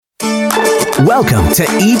Welcome to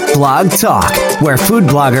Eat Blog Talk, where food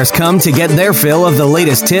bloggers come to get their fill of the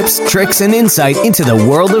latest tips, tricks, and insight into the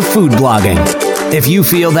world of food blogging. If you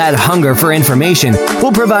feel that hunger for information,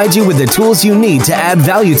 we'll provide you with the tools you need to add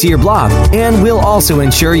value to your blog, and we'll also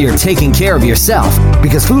ensure you're taking care of yourself,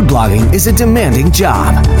 because food blogging is a demanding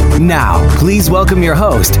job. Now, please welcome your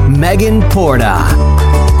host, Megan Porta.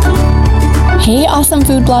 Hey, awesome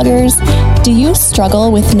food bloggers. Do you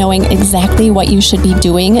struggle with knowing exactly what you should be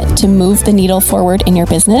doing to move the needle forward in your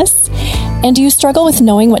business? And do you struggle with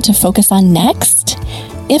knowing what to focus on next?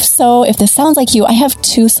 If so, if this sounds like you, I have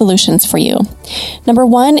two solutions for you. Number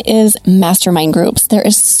one is mastermind groups. There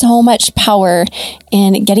is so much power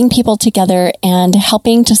in getting people together and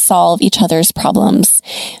helping to solve each other's problems.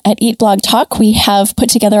 At Eat Blog Talk, we have put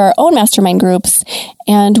together our own mastermind groups,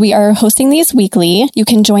 and we are hosting these weekly. You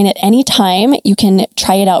can join at any time. You can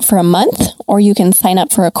try it out for a month, or you can sign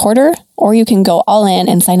up for a quarter, or you can go all in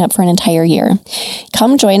and sign up for an entire year.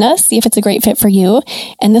 Come join us, see if it's a great fit for you,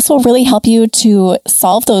 and this will really help you to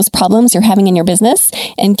solve those problems you're having in your business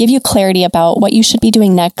and give you clarity about what you should be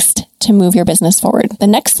doing next to move your business forward. The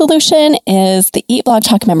next solution is the Eat Blog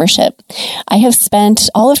Talk membership. I have spent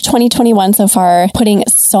all of 2021 so far putting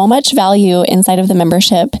so much value inside of the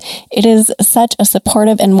membership. It is such a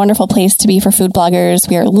supportive and wonderful place to be for food bloggers.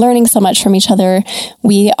 We are learning so much from each other.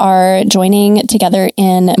 We are joining together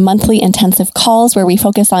in monthly intensive calls where we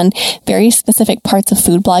focus on very specific parts of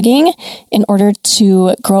food blogging in order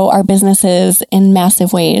to grow our businesses in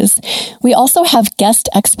massive ways. We also have guest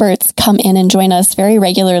experts come in and join us very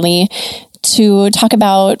regularly to talk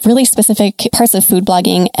about really specific parts of food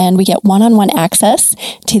blogging, and we get one-on-one access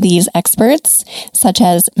to these experts, such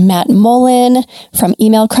as Matt Mullen from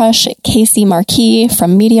Email Crush, Casey Marquis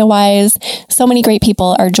from MediaWise. So many great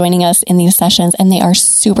people are joining us in these sessions, and they are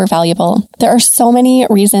super valuable. There are so many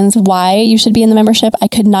reasons why you should be in the membership. I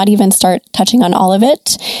could not even start touching on all of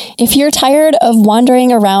it. If you're tired of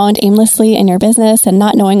wandering around aimlessly in your business and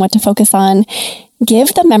not knowing what to focus on,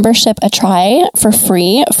 give the membership a try for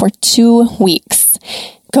free for 2 weeks.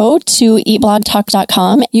 Go to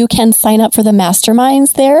eatblogtalk.com. You can sign up for the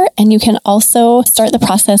masterminds there, and you can also start the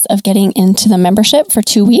process of getting into the membership for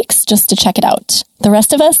 2 weeks just to check it out. The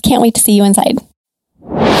rest of us can't wait to see you inside.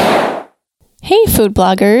 Hey, food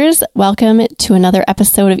bloggers. Welcome to another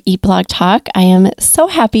episode of Eat Blog Talk. I am so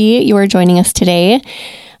happy you are joining us today.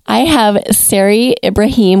 I have Sari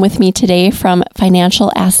Ibrahim with me today from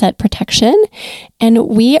Financial Asset Protection, and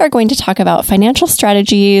we are going to talk about financial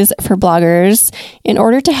strategies for bloggers in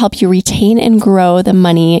order to help you retain and grow the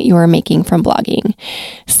money you are making from blogging.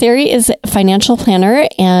 Sari is a financial planner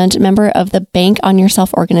and member of the Bank on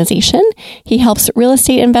Yourself organization. He helps real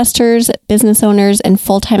estate investors, business owners, and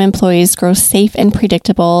full-time employees grow safe and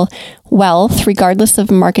predictable wealth, regardless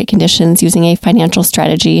of market conditions, using a financial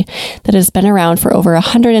strategy that has been around for over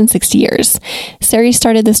 160 years. Sari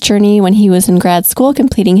started this journey when he was in grad school,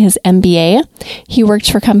 completing his MBA. He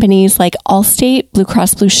worked for companies like Allstate, Blue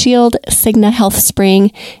Cross Blue Shield, Cigna Health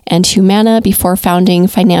Spring, and Humana before founding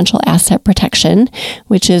Financial Asset Protection,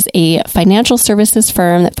 which is a financial services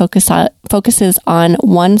firm that focuses on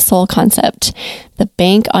one sole concept, the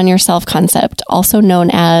Bank on Yourself concept, also known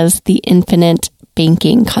as the infinite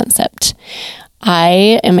banking concept.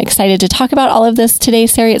 I am excited to talk about all of this today,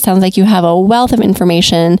 Sari. It sounds like you have a wealth of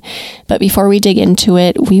information, but before we dig into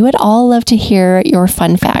it, we would all love to hear your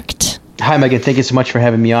fun fact. Hi, Megan. Thank you so much for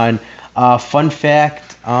having me on. Fun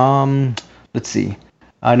fact, let's see.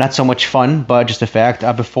 Not so much fun, but just a fact.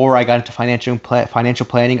 Before I got into financial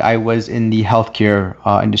planning, I was in the healthcare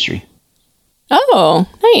industry. Oh,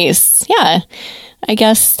 nice. Yeah. I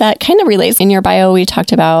guess that kind of relates. In your bio, we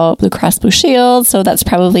talked about Blue Cross Blue Shield, so that's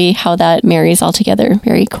probably how that marries all together.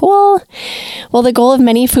 Very cool. Well, the goal of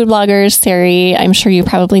many food bloggers, Sari, I'm sure you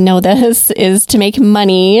probably know this, is to make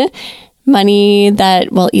money that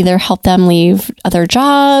will either help them leave other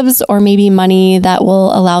jobs or maybe money that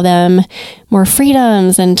will allow them more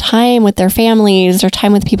freedoms and time with their families or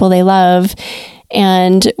time with people they love.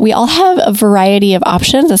 And we all have a variety of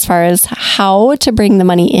options as far as how to bring the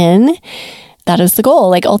money in. That is the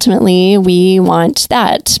goal. Like, ultimately, we want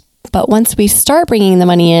that. But once we start bringing the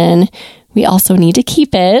money in, we also need to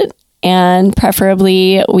keep it, and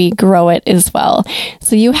preferably we grow it as well.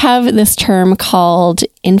 So you have this term called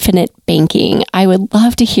infinite banking. I would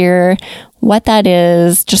love to hear what that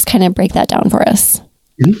is. Just kind of break that down for us.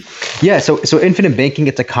 Mm-hmm. Yeah. So infinite banking,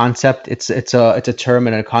 it's a concept. It's a term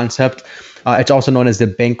and a concept. It's also known as the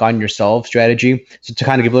Bank on Yourself strategy. So to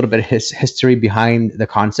kind of give a little bit of history behind the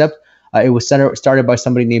concept, it was started by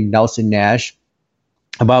somebody named Nelson Nash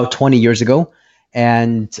about 20 years ago.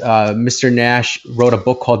 And Mr. Nash wrote a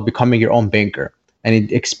book called Becoming Your Own Banker. and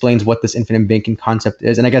it explains what this infinite banking concept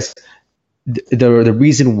is. And I guess the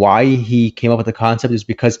reason why he came up with the concept is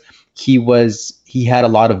because he had a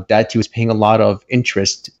lot of debt. He was paying a lot of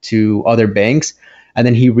interest to other banks, and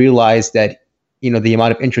then he realized that the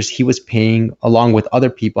amount of interest he was paying along with other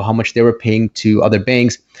people, how much they were paying to other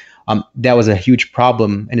banks, that was a huge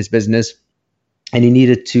problem in his business. And he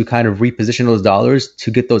needed to kind of reposition those dollars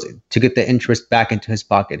to get the interest back into his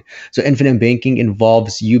pocket. So infinite banking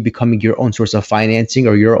involves you becoming your own source of financing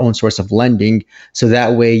or your own source of lending. So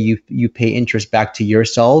that way you pay interest back to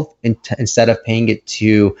yourself instead of paying it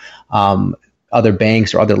to other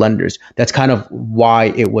banks or other lenders. That's kind of why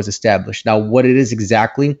it was established. Now, what it is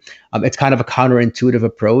exactly, it's kind of a counterintuitive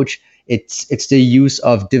approach. It's the use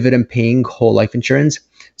of dividend paying whole life insurance.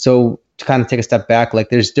 So to kind of take a step back, like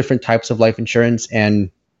there's different types of life insurance,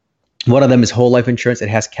 and one of them is whole life insurance. It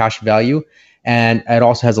has cash value, and it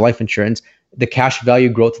also has life insurance. The cash value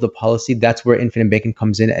growth of the policy, that's where infinite banking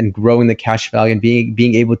comes in, and growing the cash value and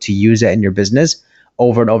being able to use it in your business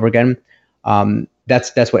over and over again.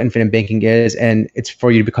 That's what infinite banking is, and it's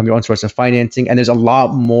for you to become your own source of financing. And there's a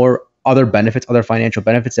lot more other benefits, other financial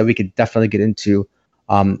benefits that we could definitely get into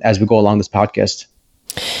as we go along this podcast.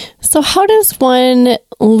 So how does one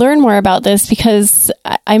learn more about this? Because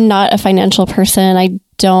I'm not a financial person. I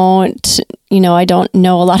don't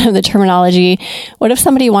know a lot of the terminology. What if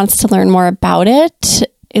somebody wants to learn more about it?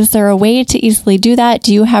 Is there a way to easily do that?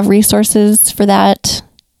 Do you have resources for that?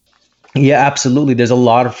 Yeah, absolutely. There's a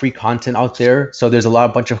lot of free content out there. So there's a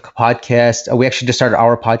bunch of podcasts. We actually just started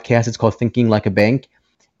our podcast. It's called Thinking Like a Bank.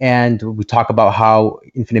 And we talk about how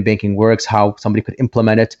infinite banking works, how somebody could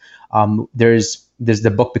implement it. There's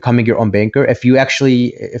the book Becoming Your Own Banker.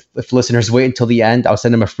 If listeners wait until the end, I'll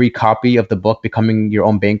send them a free copy of the book Becoming Your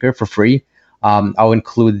Own Banker for free. I'll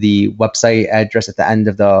include the website address at the end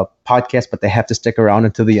of the podcast, but they have to stick around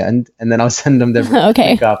until the end, and then I'll send them the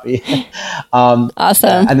free copy.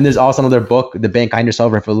 Awesome. And then there's also another book, The Bank Kind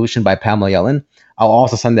Yourself Revolution by Pamela Yellen. I'll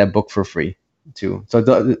also send that book for free too. So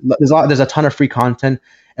there's a ton of free content,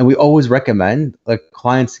 and we always recommend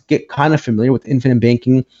clients get kind of familiar with infinite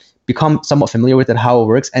banking, become somewhat familiar with it, how it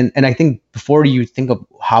works. And I think before you think of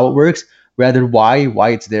how it works, rather why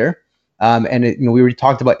it's there. We already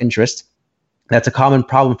talked about interest. That's a common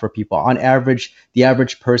problem for people. On average, the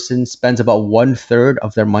average person spends about 1/3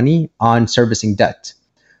 of their money on servicing debt.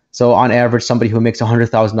 So on average, somebody who makes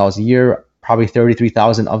 $100,000 a year, probably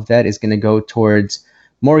 $33,000 of that is going to go towards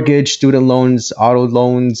mortgage, student loans, auto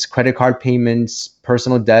loans, credit card payments,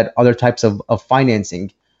 personal debt, other types of financing.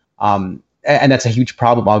 And that's a huge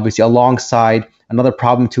problem, obviously. Alongside, another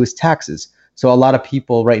problem too is taxes. So a lot of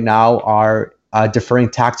people right now are deferring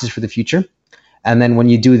taxes for the future. And then when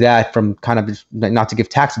you do that, from kind of, not to give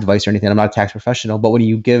tax advice or anything, I'm not a tax professional, but when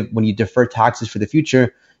you defer taxes for the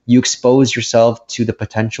future, you expose yourself to the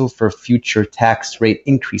potential for future tax rate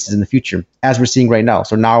increases in the future, as we're seeing right now.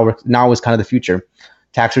 So now is kind of the future.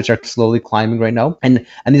 Tax rates are slowly climbing right now. And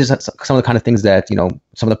these are some of the kind of things that, some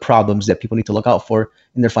of the problems that people need to look out for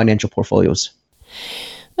in their financial portfolios.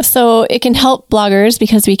 So it can help bloggers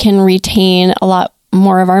because we can retain a lot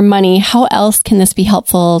more of our money. How else can this be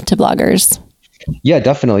helpful to bloggers? Yeah,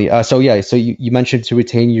 definitely. So you mentioned to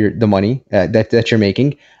retain the money that you're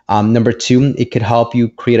making. Number two, it could help you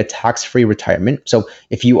create a tax-free retirement. So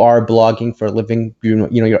if you are blogging for a living,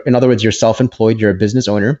 you're, in other words, you're self-employed, you're a business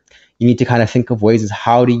owner, you need to kind of think of ways as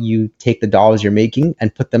how do you take the dollars you're making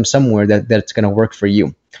and put them somewhere that's going to work for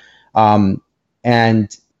you.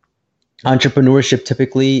 And entrepreneurship,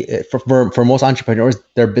 typically, for most entrepreneurs,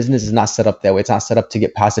 their business is not set up that way. It's not set up to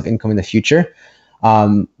get passive income in the future.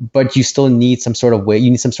 But you still need some sort of way.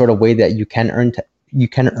 You need some sort of way that you can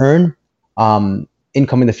earn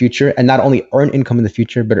income in the future, and not only earn income in the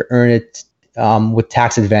future, but earn it with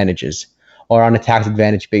tax advantages or on a tax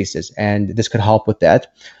advantage basis. And this could help with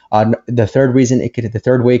that. The third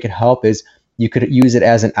way it could help is you could use it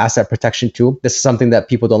as an asset protection tool. This is something that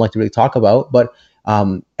people don't like to really talk about, but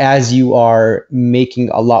as you are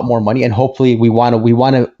making a lot more money, and hopefully we want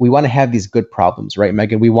to have these good problems, right,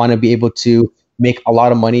 Megan? We want to be able to make a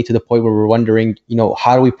lot of money to the point where we're wondering,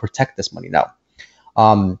 how do we protect this money now?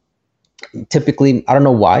 Typically, I don't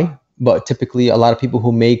know why, but typically a lot of people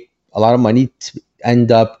who make a lot of money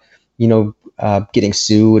end up, getting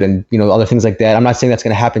sued and, other things like that. I'm not saying that's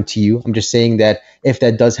going to happen to you. I'm just saying that if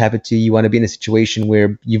that does happen to you, you want to be in a situation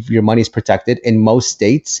where your money is protected. In most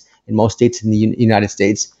states in the United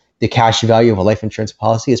States, the cash value of a life insurance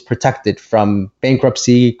policy is protected from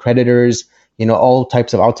bankruptcy, creditors, all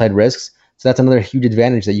types of outside risks. So that's another huge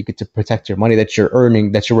advantage, that you get to protect your money that you're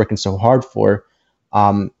earning, that you're working so hard for.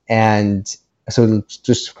 And so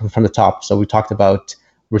just from the top, so we talked about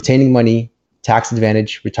retaining money, tax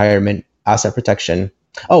advantage, retirement, asset protection.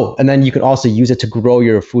 Oh, and then you can also use it to grow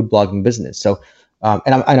your food blogging business. So,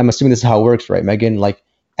 I'm assuming this is how it works, right, Megan? Like,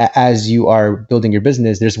 as you are building your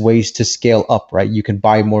business, there's ways to scale up, right? You can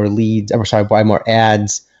buy more leads, buy more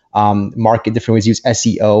ads, market different ways, use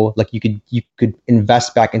SEO. Like you could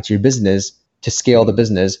invest back into your business to scale the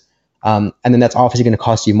business. And then that's obviously going to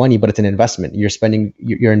cost you money, but it's an investment.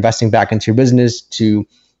 You're investing back into your business to,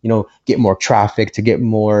 get more traffic, to get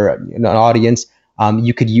more an audience.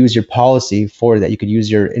 You could use your policy for that. You could use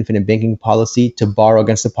your infinite banking policy to borrow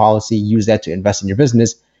against the policy, use that to invest in your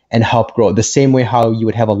business and help grow. The same way how you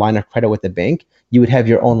would have a line of credit with the bank, you would have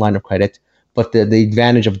your own line of credit. But the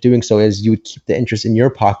advantage of doing so is you would keep the interest in your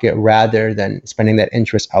pocket rather than spending that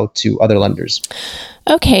interest out to other lenders.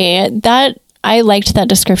 Okay, I liked that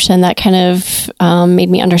description. That kind of made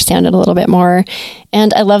me understand it a little bit more.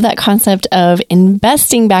 And I love that concept of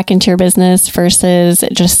investing back into your business versus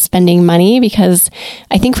just spending money, because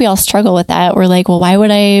I think we all struggle with that. We're like, well, why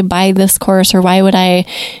would I buy this course, or why would I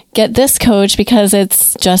get this coach? Because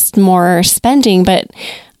it's just more spending. But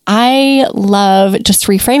I love just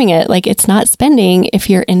reframing it. Like, it's not spending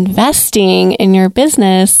if you're investing in your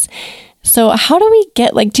business. So how do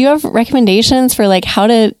we do you have recommendations for how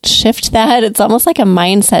to shift that? It's almost like a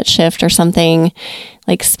mindset shift or something,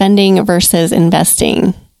 like spending versus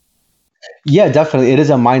investing. Yeah, definitely. It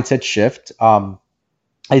is a mindset shift.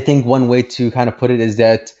 I think one way to kind of put it is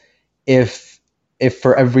that if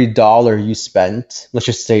for every dollar you spent, let's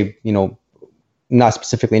just say, not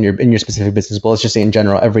specifically in your specific business, but let's just say in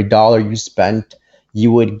general, every dollar you spent,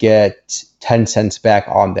 you would get 10 cents back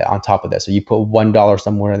on top of that. So you put $1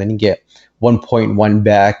 somewhere and then you get 1.1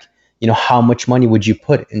 back. How much money would you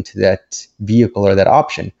put into that vehicle or that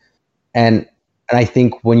option? And I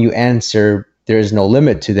think when you answer there is no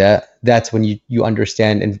limit to that, that's when you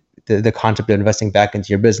understand the concept of investing back into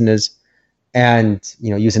your business and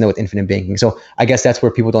using it with infinite banking. So I guess that's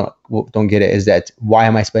where people don't get it, is that why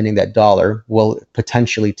am I spending that dollar? Well,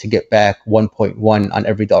 potentially to get back 1.1 on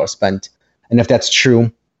every dollar spent. And if that's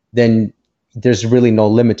true, then there's really no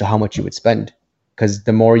limit to how much you would spend, because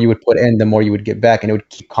the more you would put in, the more you would get back, and it would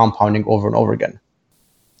keep compounding over and over again.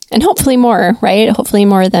 And hopefully more, right? Hopefully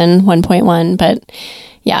more than 1.1. But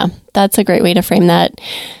yeah, that's a great way to frame that.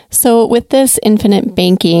 So with this infinite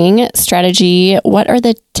banking strategy, what are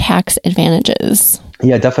the tax advantages?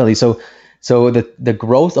 Yeah, definitely. So the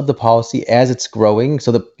growth of the policy as it's growing,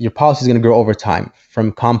 so your policy is going to grow over time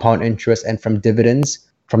from compound interest and from dividends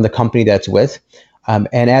from the company that's with. And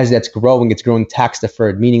as that's growing, it's growing tax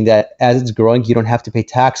deferred, meaning that as it's growing, you don't have to pay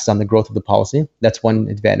taxes on the growth of the policy. That's one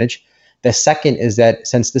advantage. The second is that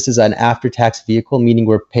since this is an after-tax vehicle, meaning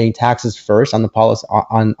we're paying taxes first on the policy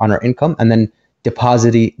on our income and then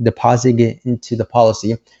depositing it into the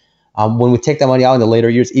policy. When we take that money out in the later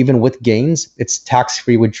years, even with gains, it's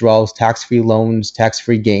tax-free withdrawals, tax-free loans,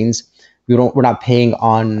 tax-free gains. We're not paying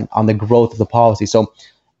on the growth of the policy. So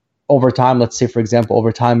over time, let's say, for example,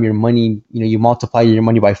 over time, your money, you multiply your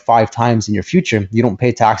money by 5 times in your future, you don't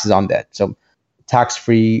pay taxes on that. So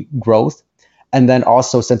tax-free growth. And then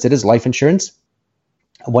also, since it is life insurance,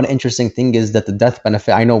 one interesting thing is that the death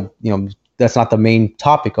benefit, I know, that's not the main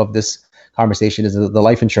topic of this conversation, is the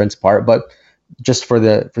life insurance part, but just for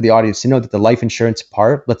the audience to know that the life insurance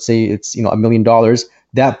part, let's say it's, $1 million,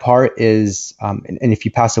 that part is, and if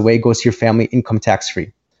you pass away, it goes to your family income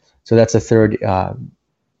tax-free. So that's a third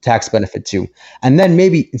tax benefit too. And then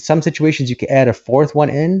maybe in some situations you can add a fourth one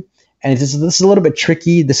in. And this is a little bit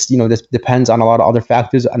tricky. This depends on a lot of other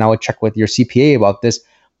factors, and I would check with your CPA about this.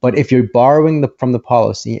 But if you're borrowing from the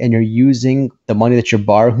policy and you're using the money that you're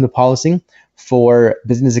borrowing from the policy for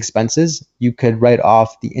business expenses, you could write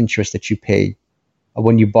off the interest that you pay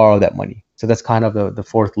when you borrow that money. So that's kind of the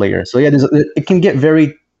fourth layer. So yeah, it can get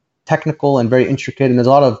very technical and very intricate, and there's a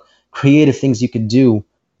lot of creative things you could do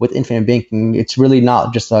with infinite banking. It's really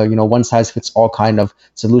not just a one size fits all kind of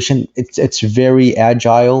solution. It's very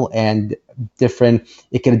agile and different.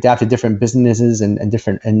 It can adapt to different businesses and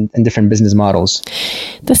different business models.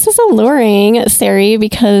 This is alluring, Sari,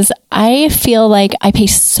 because I feel like I pay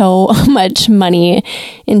so much money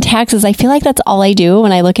in taxes. I feel like that's all I do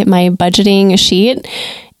when I look at my budgeting sheet.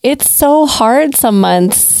 It's so hard some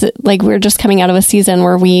months. Like, we're just coming out of a season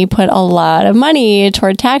where we put a lot of money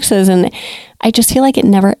toward taxes, and I just feel like it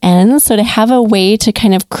never ends. So to have a way to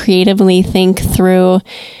kind of creatively think through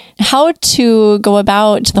how to go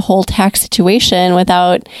about the whole tax situation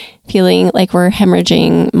without feeling like we're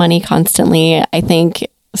hemorrhaging money constantly, I think,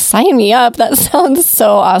 sign me up. That sounds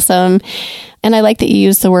so awesome. And I like that you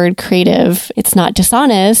use the word creative. It's not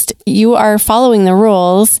dishonest. You are following the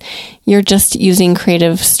rules. You're just using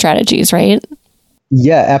creative strategies, right?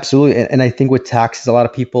 Yeah, absolutely. And I think with taxes, a lot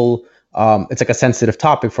of people, it's like a sensitive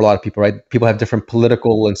topic for a lot of people, right? People have different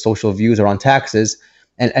political and social views around taxes,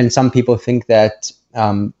 and some people think that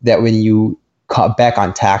that when you cut back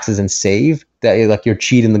on taxes and save, that like you're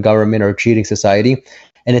cheating the government or cheating society,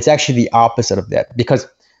 and it's actually the opposite of that because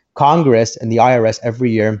Congress and the IRS every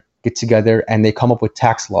year get together and they come up with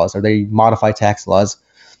tax laws or they modify tax laws,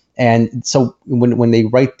 and so when they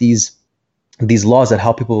write these laws that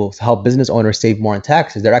help business owners save more on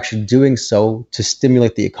taxes, they're actually doing so to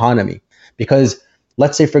stimulate the economy. Because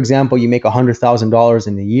let's say, for example, you make $100,000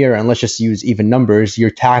 in a year, and let's just use even numbers.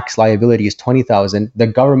 Your tax liability is $20,000. The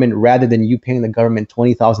government, rather than you paying the government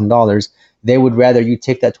 $20,000, they would rather you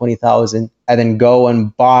take that $20,000 and then go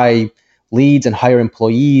and buy leads and hire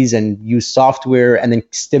employees and use software and then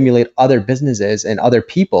stimulate other businesses and other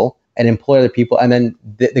people and employ other people, and then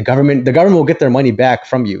the government will get their money back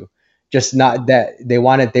from you. Just not that they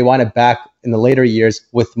want it back in the later years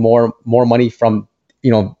with more money from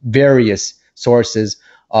various sources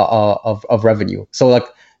of revenue. So like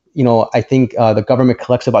I think the government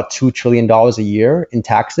collects about $2 trillion a year in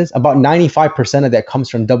taxes. About 95% of that comes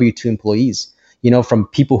from W-2 employees, from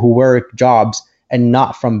people who work jobs and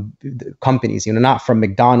not from companies, not from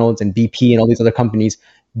McDonald's and BP and all these other companies.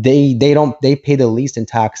 They pay the least in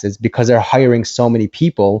taxes because they're hiring so many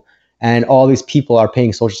people. And all these people are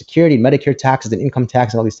paying Social Security, Medicare taxes, and income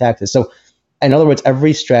tax, and all these taxes. So, in other words,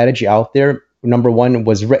 every strategy out there, number one,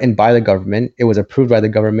 was written by the government. It was approved by the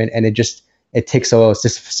government, and it takes a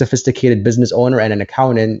sophisticated business owner and an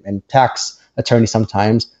accountant and tax attorney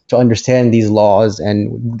sometimes to understand these laws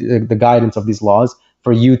and the guidance of these laws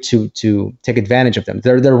for you to take advantage of them.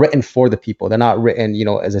 They're written for the people. They're not written,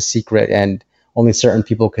 as a secret, and only certain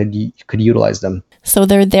people could utilize them. So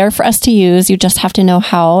they're there for us to use. You just have to know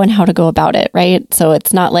how and how to go about it, right? So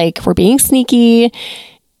it's not like we're being sneaky.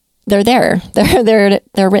 They're there.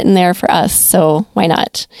 They're written there for us. So why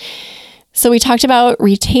not? So we talked about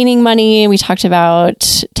retaining money. We talked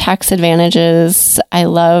about tax advantages. I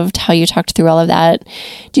loved how you talked through all of that.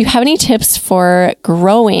 Do you have any tips for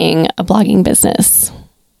growing a blogging business?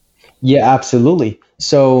 Yeah, absolutely.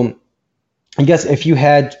 So I guess if you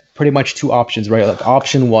had pretty much two options, right? Like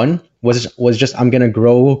option one was just I'm gonna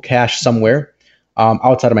grow cash somewhere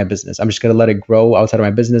outside of my business. I'm just gonna let it grow outside of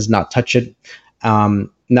my business, not touch it,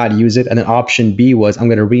 not use it. And then option B was I'm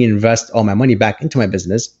gonna reinvest all my money back into my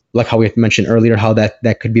business, like how we had mentioned earlier, how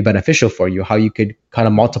that could be beneficial for you, how you could kind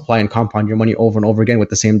of multiply and compound your money over and over again with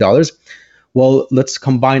the same dollars. Well, let's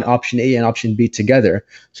combine option A and option B together.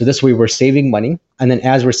 So this way we're saving money. And then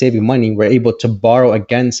as we're saving money, we're able to borrow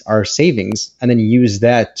against our savings and then use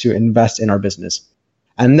that to invest in our business.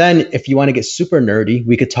 And then if you want to get super nerdy,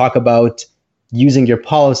 we could talk about using your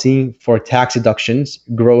policy for tax deductions,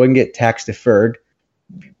 growing it tax deferred,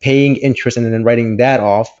 paying interest and then writing that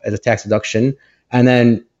off as a tax deduction, and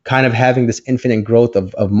then kind of having this infinite growth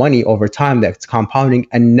of money over time that's compounding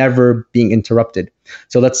and never being interrupted.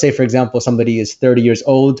 So let's say, for example, somebody is 30 years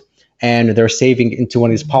old and they're saving into one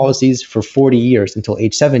of these policies for 40 years until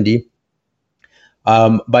age 70.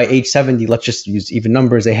 By age 70, let's just use even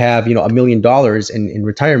numbers. They have, $1 million in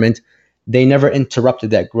retirement. They never interrupted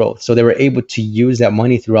that growth. So they were able to use that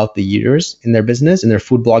money throughout the years in their business, in their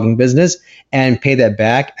food blogging business, and pay that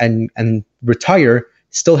back and retire,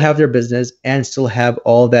 still have their business and still have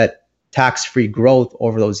all that tax-free growth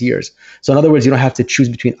over those years. So in other words, you don't have to choose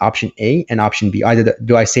between option A and option B. Either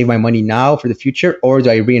do I save my money now for the future, or do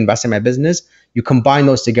I reinvest in my business? You combine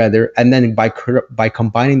those together, and then by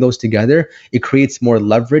combining those together, it creates more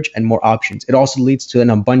leverage and more options. It also leads to an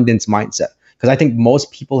abundance mindset, because I think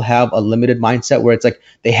most people have a limited mindset where it's like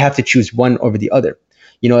they have to choose one over the other.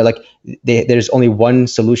 There's only one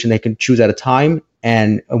solution they can choose at a time.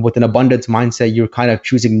 And with an abundance mindset, you're kind of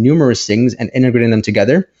choosing numerous things and integrating them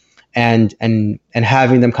together and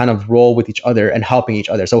having them kind of roll with each other and helping each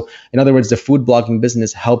other. So in other words, the food blogging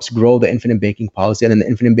business helps grow the infinite banking policy, and then the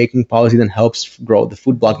infinite banking policy then helps grow the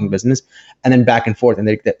food blogging business, and then back and forth. And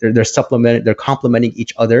they're complementing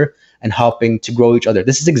each other and helping to grow each other.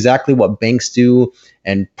 This is exactly what banks do,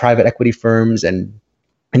 and private equity firms and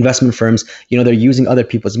investment firms. They're using other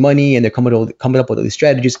people's money and they're coming up with all these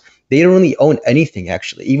strategies. They don't really own anything,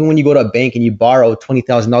 actually. Even when you go to a bank and you borrow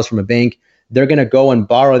 $20,000 from a bank, they're going to go and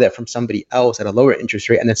borrow that from somebody else at a lower interest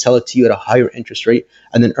rate and then sell it to you at a higher interest rate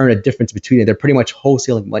and then earn a difference between it. They're pretty much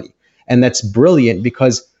wholesaling money. And that's brilliant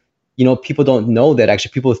because people don't know that.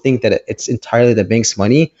 Actually, people think that it's entirely the bank's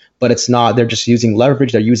money, but it's not. They're just using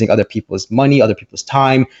leverage. They're using other people's money, other people's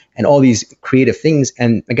time, and all these creative things.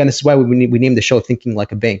 And again, this is why we named the show Thinking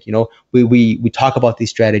Like a Bank. We talk about these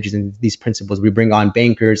strategies and these principles. We bring on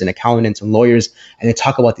bankers and accountants and lawyers, and they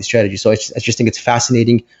talk about these strategies. So I just think it's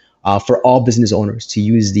fascinating for all business owners to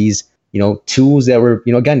use these tools that were,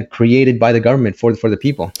 again, created by the government for the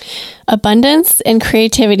people. Abundance and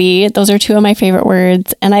creativity. Those are two of my favorite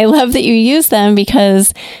words. And I love that you use them,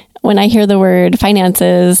 because when I hear the word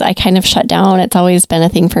finances, I kind of shut down. It's always been a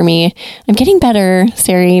thing for me. I'm getting better,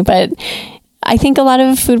 Sari, but I think a lot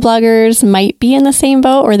of food bloggers might be in the same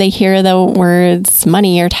boat, or they hear the words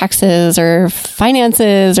money or taxes or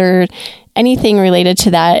finances or anything related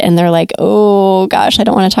to that, and they're like, oh gosh, I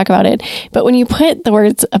don't want to talk about it. But when you put the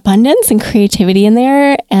words abundance and creativity in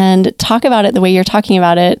there and talk about it the way you're talking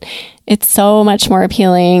about it, it's so much more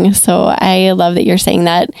appealing. So I love that you're saying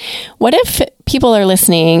that. What if people are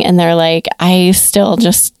listening and they're like, I still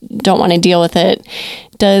just don't want to deal with it?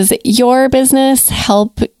 Does your business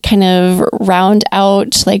help kind of round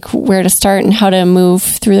out like where to start and how to move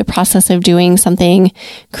through the process of doing something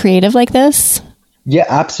creative like this? Yeah,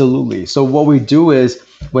 absolutely. So what we do is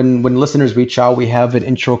when listeners reach out, we have an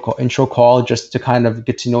intro call just to kind of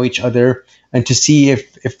get to know each other and to see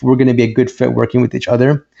if we're going to be a good fit working with each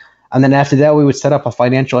other. And then after that, we would set up a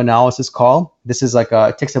financial analysis call. This is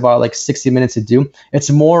it takes about 60 minutes to do.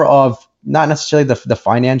 It's more of not necessarily the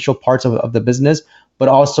financial parts of the business, but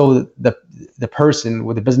also the person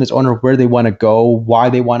with the business owner, where they want to go,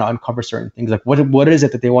 why they want to uncover certain things, like what is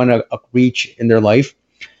it that they want to reach in their life.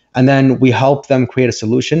 And then we help them create a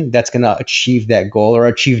solution that's going to achieve that goal or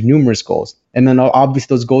achieve numerous goals. And then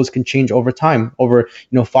obviously those goals can change over time. Over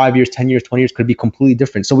 5 years, 10 years, 20 years could be completely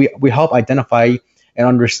different. So we help identify and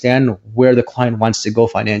understand where the client wants to go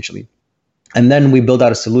financially. And then we build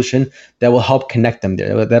out a solution that will help connect them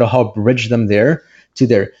there, that'll help bridge them there to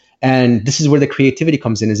there. And this is where the creativity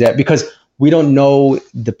comes in, is that because we don't know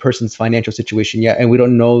the person's financial situation yet, and we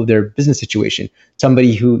don't know their business situation.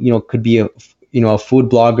 Somebody who could be a food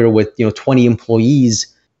blogger with 20 employees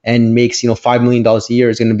and makes $5 million a year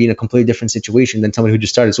is going to be in a completely different situation than somebody who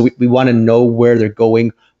just started. So we want to know where they're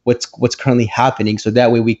going, what's currently happening, so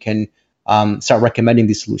that way we can start recommending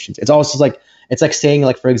these solutions. It's also it's like saying,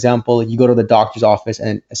 for example, you go to the doctor's office,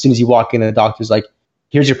 and as soon as you walk in, the doctor's like,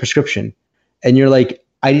 here's your prescription, and you're like,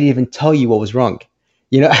 I didn't even tell you what was wrong.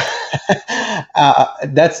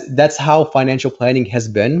 That's how financial planning has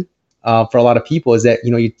been. For a lot of people, is that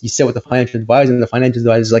you sit with the financial advisor, and the financial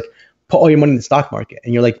advisor is like, put all your money in the stock market,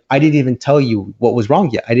 and you're like, I didn't even tell you what was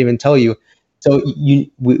wrong yet. I didn't even tell you. So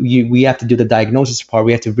we have to do the diagnosis part.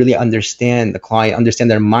 We have to really understand the client, understand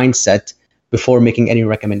their mindset before making any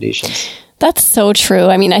recommendations. That's so true.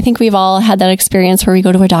 I mean, I think we've all had that experience where we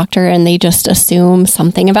go to a doctor and they just assume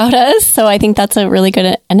something about us. So I think that's a really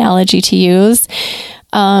good analogy to use.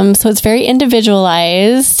 So it's very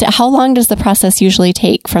individualized. How long does the process usually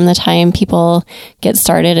take from the time people get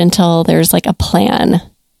started until there's a plan?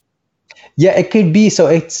 Yeah, it could be. So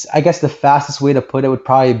I guess the fastest way to put it would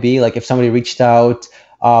probably be if somebody reached out,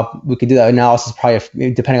 we could do that analysis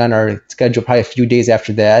probably, depending on our schedule, probably a few days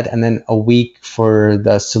after that, and then a week for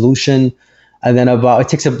the solution. And then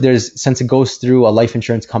since it goes through a life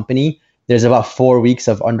insurance company, there's about 4 weeks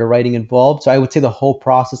of underwriting involved. So I would say the whole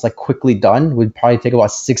process, quickly done, would probably take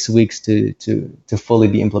about 6 weeks to fully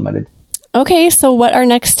be implemented. Okay, so what are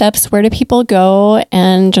next steps? Where do people go?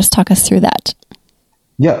 And just talk us through that.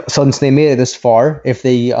 Yeah, so since they made it this far, if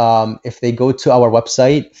they go to our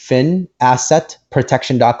website,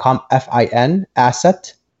 finassetprotection.com, FIN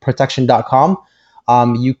assetprotection.com,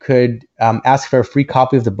 you could ask for a free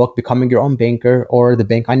copy of the book, Becoming Your Own Banker, or The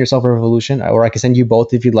Bank on Yourself Revolution, or I can send you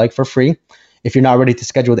both if you'd like for free. If you're not ready to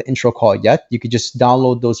schedule the intro call yet, you could just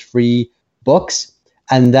download those free books.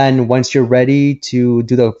 And then once you're ready to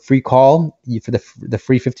do the free call, for the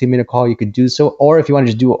free 15-minute call, you could do so. Or if you want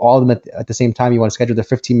to just do all of them at the same time, you want to schedule the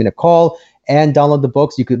 15-minute call and download the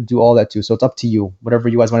books, you could do all that too. So it's up to you. Whatever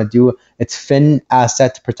you guys want to do, it's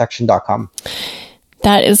finassetprotection.com.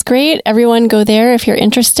 That is great. Everyone go there if you're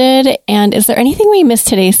interested. And is there anything we missed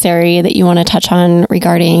today, Sari, that you want to touch on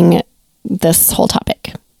regarding this whole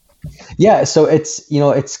topic? Yeah, so it's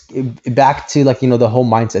back to the whole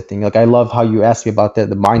mindset thing. I love how you asked me about the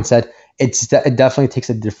mindset. It definitely takes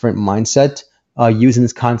a different mindset using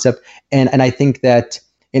this concept, and I think that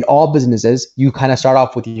in all businesses you kind of start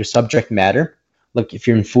off with your subject matter. Like if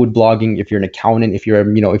you're in food blogging, if you're an accountant, if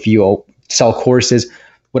you sell courses,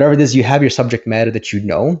 whatever it is, you have your subject matter that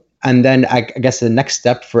and then I guess the next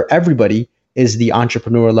step for everybody is the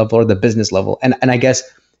entrepreneur level or the business level, and I guess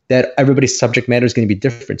that everybody's subject matter is going to be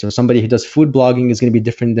different. So somebody who does food blogging is going to be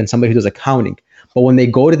different than somebody who does accounting. But when they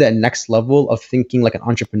go to that next level of thinking like an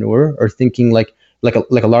entrepreneur or thinking like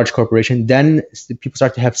a large corporation, then people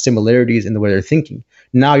start to have similarities in the way they're thinking.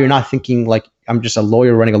 Now you're not thinking like I'm just a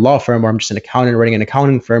lawyer running a law firm, or I'm just an accountant running an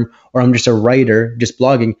accounting firm, or I'm just a writer just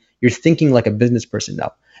blogging. You're thinking like a business person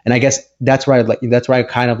now. And I guess that's why I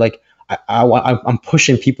kind of like I'm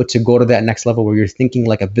pushing people to go to that next level where you're thinking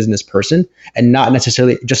like a business person and not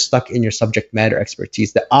necessarily just stuck in your subject matter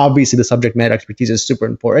expertise. That obviously the subject matter expertise is super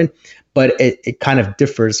important, but it kind of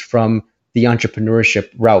differs from the entrepreneurship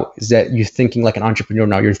route. Is that you're thinking like an entrepreneur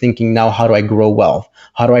now. You're thinking now, how do I grow wealth?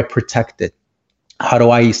 How do I protect it? How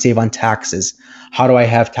do I save on taxes? How do I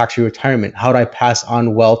have tax-free retirement? How do I pass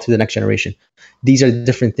on wealth to the next generation? These are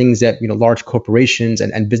different things that large corporations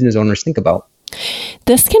and business owners think about.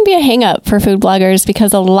 This can be a hang up for food bloggers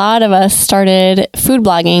because a lot of us started food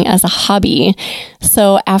blogging as a hobby.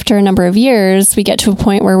 So after a number of years, we get to a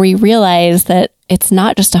point where we realize that it's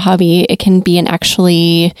not just a hobby. It can be an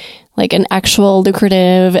actual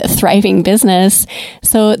lucrative, thriving business.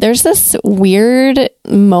 So there's this weird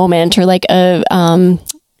moment or like a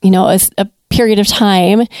period of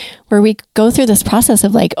time where we go through this process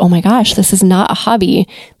of like, oh my gosh, this is not a hobby.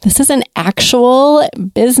 This is an actual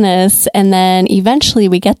business. And then eventually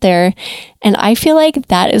we get there. And I feel like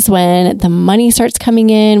that is when the money starts coming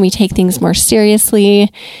in. We take things more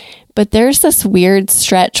seriously. But there's this weird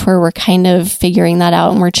stretch where we're kind of figuring that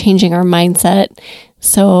out and we're changing our mindset.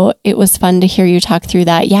 So it was fun to hear you talk through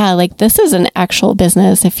that. Yeah, like this is an actual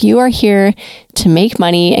business. If you are here to make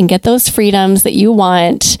money and get those freedoms that you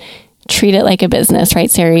want, treat it like a business, right,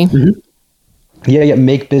 Sari? Mm-hmm. Yeah.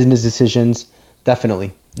 Make business decisions. Definitely.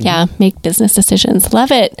 Mm-hmm. Yeah. Make business decisions.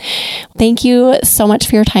 Love it. Thank you so much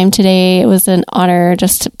for your time today. It was an honor,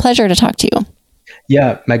 just a pleasure to talk to you.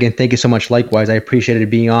 Yeah, Megan, thank you so much. Likewise, I appreciated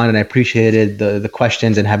being on and I appreciated the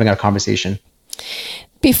questions and having our conversation.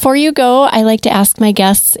 Before you go, I like to ask my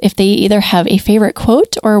guests if they either have a favorite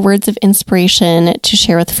quote or words of inspiration to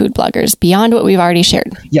share with food bloggers beyond what we've already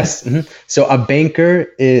shared. Yes. Mm-hmm. So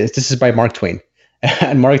this is by Mark Twain.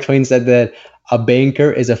 And Mark Twain said that a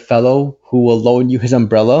banker is a fellow who will loan you his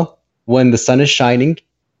umbrella when the sun is shining,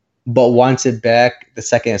 but wants it back the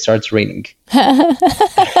second it starts raining.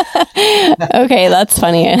 Okay, that's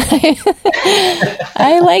funny.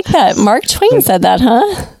 I like that. Mark Twain said that,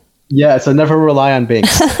 huh? Yeah, so never rely on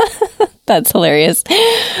banks. That's hilarious.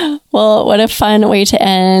 Well, what a fun way to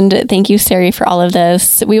end. Thank you, Sari, for all of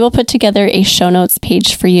this. We will put together a show notes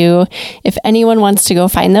page for you. If anyone wants to go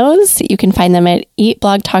find those, you can find them at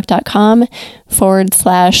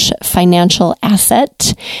eatblogtalk.com/financial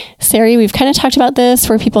asset. Sari, we've kind of talked about this,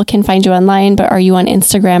 where people can find you online, but are you on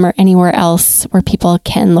Instagram or anywhere else where people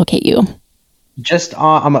can locate you?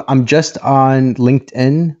 I'm just on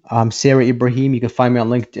LinkedIn. Sari Ibrahim. You can find me on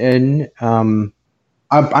LinkedIn.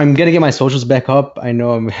 I'm gonna get my socials back up. I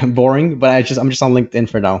know I'm boring, but I'm just on LinkedIn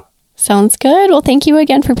for now. Sounds good. Well, thank you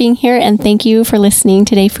again for being here, and thank you for listening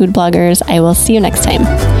today, food bloggers. I will see you next time.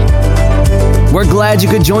 We're glad you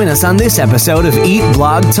could join us on this episode of Eat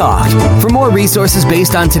Blog Talk. For more resources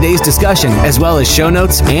based on today's discussion, as well as show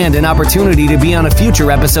notes and an opportunity to be on a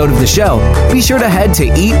future episode of the show, be sure to head to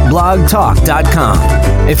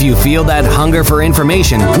eatblogtalk.com. If you feel that hunger for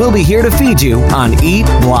information, we'll be here to feed you on Eat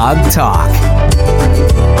Blog Talk.